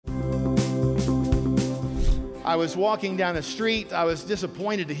I was walking down the street. I was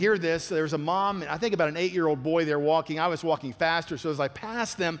disappointed to hear this. There was a mom, and I think about an 8-year-old boy there walking. I was walking faster, so as I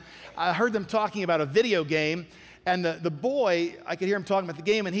passed them, I heard them talking about a video game. And the boy, I could hear him talking about the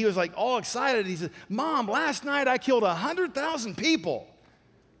game, and he was like all excited. He said, Mom, last night I killed 100,000 people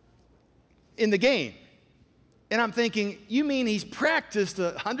in the game. And I'm thinking, you mean he's practiced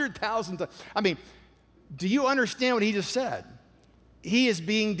 100,000 times? I mean, do you understand what he just said? He is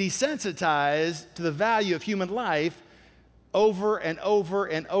being desensitized to the value of human life over and over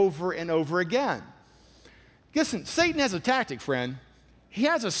and over and over again. Listen, Satan has a tactic, friend. He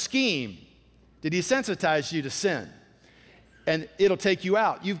has a scheme to desensitize you to sin. And it'll take you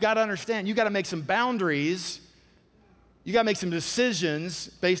out. You've got to understand, you've got to make some boundaries. You've got to make some decisions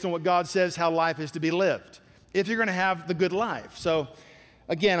based on what God says how life is to be lived, if you're going to have the good life. So,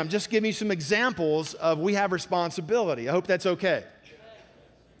 again, I'm just giving you some examples of we have responsibility. I hope that's okay.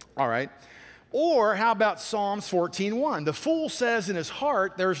 All right. Or how about Psalms 14:1? The fool says in his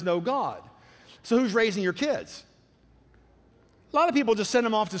heart, there's no God. So who's raising your kids? A lot of people just send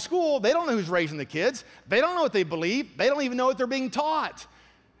them off to school. They don't know who's raising the kids. They don't know what they believe. They don't even know what they're being taught.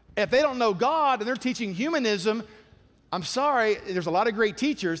 If they don't know God and they're teaching humanism, I'm sorry, there's a lot of great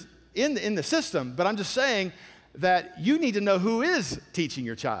teachers in the system, but I'm just saying that you need to know who is teaching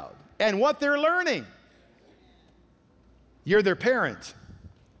your child and what they're learning. You're their parent.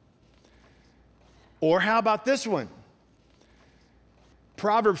 Or how about this one?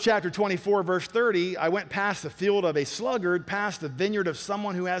 Proverbs chapter 24, verse 30, I went past the field of a sluggard, past the vineyard of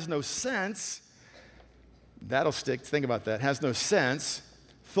someone who has no sense. That'll stick. Think about that. Has no sense.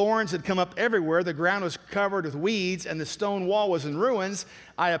 Thorns had come up everywhere. The ground was covered with weeds, and the stone wall was in ruins.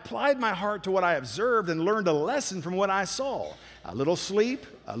 I applied my heart to what I observed and learned a lesson from what I saw. A little sleep,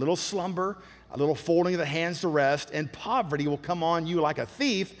 a little slumber, a little folding of the hands to rest, and poverty will come on you like a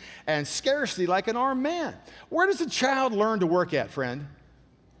thief, and scarcity like an armed man. Where does a child learn to work at, friend?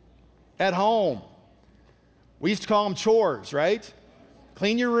 At home. We used to call them chores, right?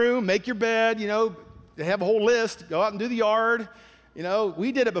 Clean your room, make your bed, you know, they have a whole list, go out and do the yard. You know,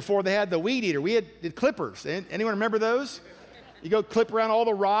 we did it before they had the weed eater. We did clippers. Anyone remember those? You go clip around all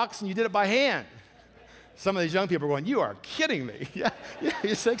the rocks, and you did it by hand. Some of these young people are going, you are kidding me. Yeah,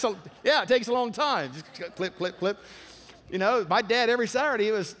 it takes a long time. Just clip, clip, clip. You know, my dad, every Saturday,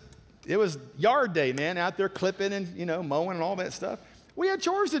 it was yard day, man, out there clipping and, you know, mowing and all that stuff. We had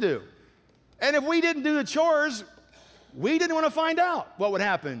chores to do. And if we didn't do the chores, we didn't want to find out what would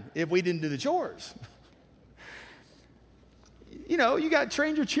happen if we didn't do the chores. You know, you got to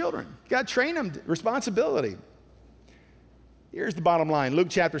train your children. You got to train them to responsibility. Here's the bottom line. Luke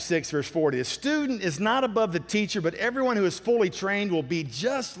chapter 6, verse 40. A student is not above the teacher, but everyone who is fully trained will be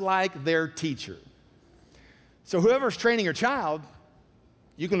just like their teacher. So whoever's training your child,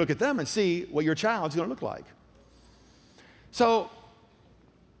 you can look at them and see what your child's going to look like. So,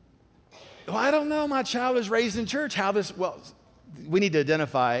 well, I don't know, my child is raised in church. Well, we need to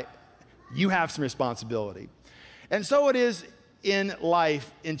identify you have some responsibility. And so it is in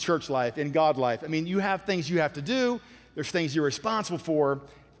life, in church life, in God life. I mean, you have things you have to do. There's things you're responsible for,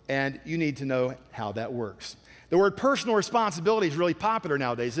 and you need to know how that works. The word personal responsibility is really popular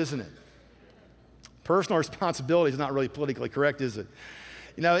nowadays, isn't it? Personal responsibility is not really politically correct, is it?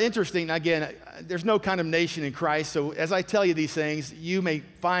 You know, interesting, again, there's no condemnation in Christ, so as I tell you these things, you may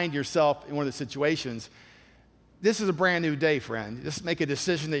find yourself in one of the situations. This is a brand new day, friend. Just make a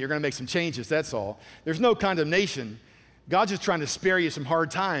decision that you're going to make some changes, that's all. There's no condemnation. God's just trying to spare you some hard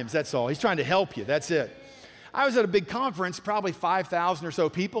times, that's all. He's trying to help you, that's it. I was at a big conference, probably 5,000 or so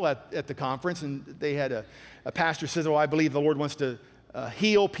people at the conference, and they had a pastor says, oh, I believe the Lord wants to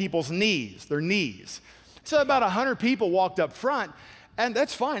heal people's knees, their knees. So about 100 people walked up front, and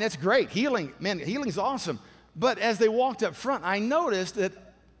that's fine, that's great. Healing, man, healing's awesome. But as they walked up front, I noticed that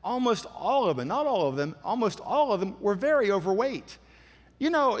almost all of them, not all of them, almost all of them were very overweight. You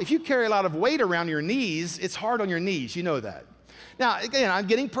know, if you carry a lot of weight around your knees, it's hard on your knees, you know that. Now, again, I'm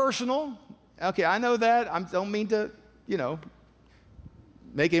getting personal. Okay, I know that. I don't mean to, you know,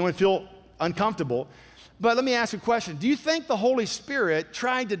 make anyone feel uncomfortable. But let me ask you a question. Do you think the Holy Spirit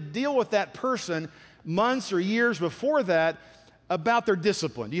tried to deal with that person months or years before that about their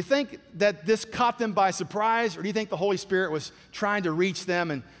discipline? Do you think that this caught them by surprise, or do you think the Holy Spirit was trying to reach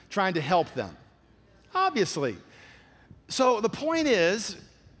them and trying to help them? Obviously. So the point is,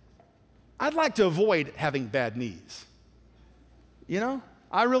 I'd like to avoid having bad knees. You know?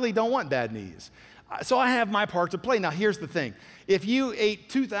 I really don't want bad knees. So I have my part to play. Now, here's the thing. If you ate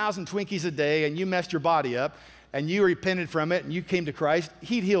 2,000 Twinkies a day and you messed your body up and you repented from it and you came to Christ,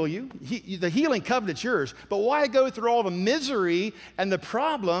 He'd heal you. The healing covenant's yours. But why go through all the misery and the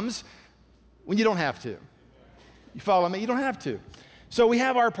problems when you don't have to? You follow me? You don't have to. So we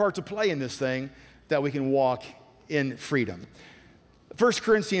have our part to play in this thing that we can walk in freedom. 1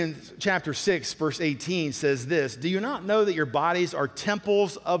 Corinthians chapter 6, verse 18 says this, do you not know that your bodies are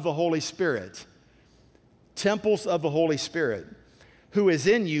temples of the Holy Spirit? Temples of the Holy Spirit, who is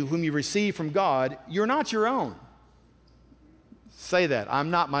in you, whom you receive from God. You're not your own. Say that, I'm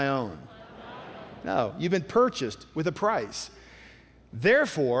not my own. No, you've been purchased with a price.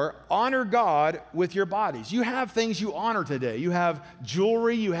 Therefore, honor God with your bodies. You have things you honor today. You have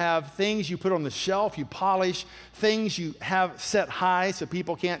jewelry, you have things you put on the shelf, you polish, things you have set high so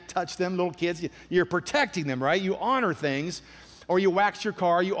people can't touch them, little kids. You're protecting them, right? You honor things, or you wax your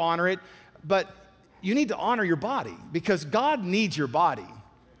car, you honor it. But you need to honor your body because God needs your body.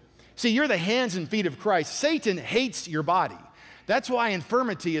 See, you're the hands and feet of Christ. Satan hates your body. That's why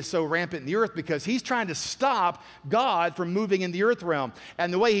infirmity is so rampant in the earth, because he's trying to stop God from moving in the earth realm.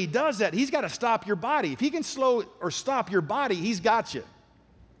 And the way he does that, he's got to stop your body. If he can slow or stop your body, he's got you.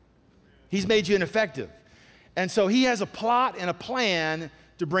 He's made you ineffective. And so he has a plot and a plan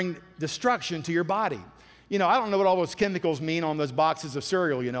to bring destruction to your body. You know, I don't know what all those chemicals mean on those boxes of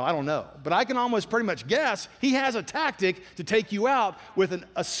cereal, you know, I don't know. But I can almost pretty much guess he has a tactic to take you out with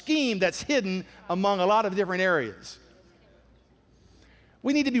a scheme that's hidden among a lot of different areas.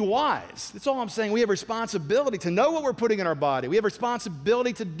 We need to be wise. That's all I'm saying. We have responsibility to know what we're putting in our body. We have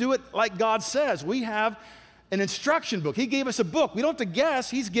responsibility to do it like God says. We have an instruction book. He gave us a book. We don't have to guess.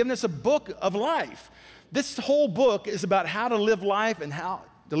 He's given us a book of life. This whole book is about how to live life and how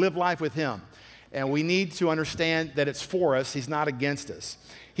to live life with Him. And we need to understand that it's for us. He's not against us.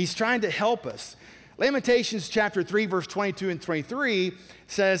 He's trying to help us. Lamentations chapter 3, verse 22 and 23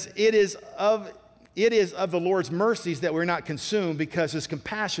 says, It is of the Lord's mercies that we're not consumed, because His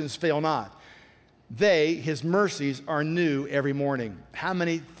compassions fail not. His mercies are new every morning. How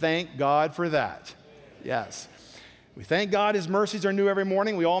many thank God for that? Yes. We thank God His mercies are new every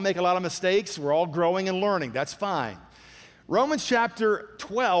morning. We all make a lot of mistakes. We're all growing and learning. That's fine. Romans chapter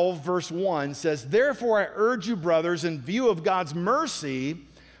 12, verse 1 says, Therefore I urge you, brothers, in view of God's mercy,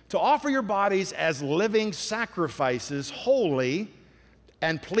 to offer your bodies as living sacrifices, holy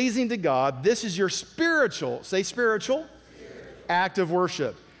and pleasing to God. This is your spiritual, say spiritual, act of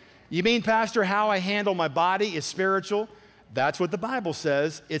worship. You mean, Pastor, how I handle my body is spiritual? That's what the Bible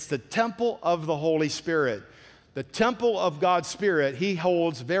says. It's the temple of the Holy Spirit. The temple of God's Spirit, He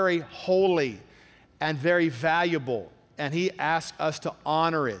holds very holy and very valuable. And He asks us to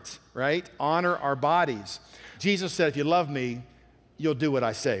honor it, right? Honor our bodies. Jesus said, if you love me, you'll do what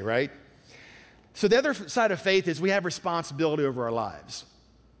I say, right? So the other side of faith is we have responsibility over our lives.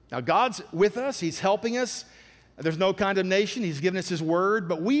 Now, God's with us. He's helping us. There's no condemnation. He's given us His word,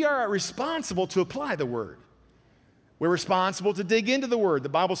 but we are responsible to apply the word. We're responsible to dig into the word. The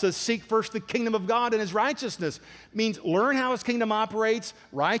Bible says, seek first the kingdom of God and His righteousness. It means learn how His kingdom operates.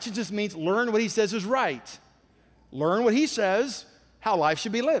 Righteousness means learn what He says is right. Learn what He says, how life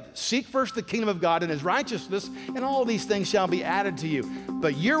should be lived. Seek first the kingdom of God and His righteousness, and all these things shall be added to you.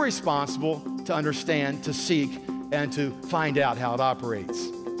 But you're responsible to understand, to seek, and to find out how it operates.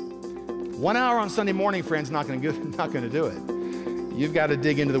 1 hour on Sunday morning, friends, not going to do it. You've got to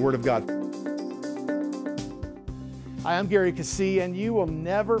dig into the Word of God. Hi, I'm Gary Keesee, and you will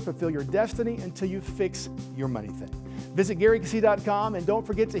never fulfill your destiny until you fix your money thing. Visit GaryKeesee.com, and don't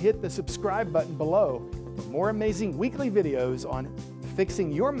forget to hit the subscribe button below for more amazing weekly videos on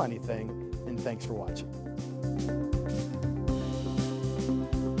fixing your money thing, and thanks for watching.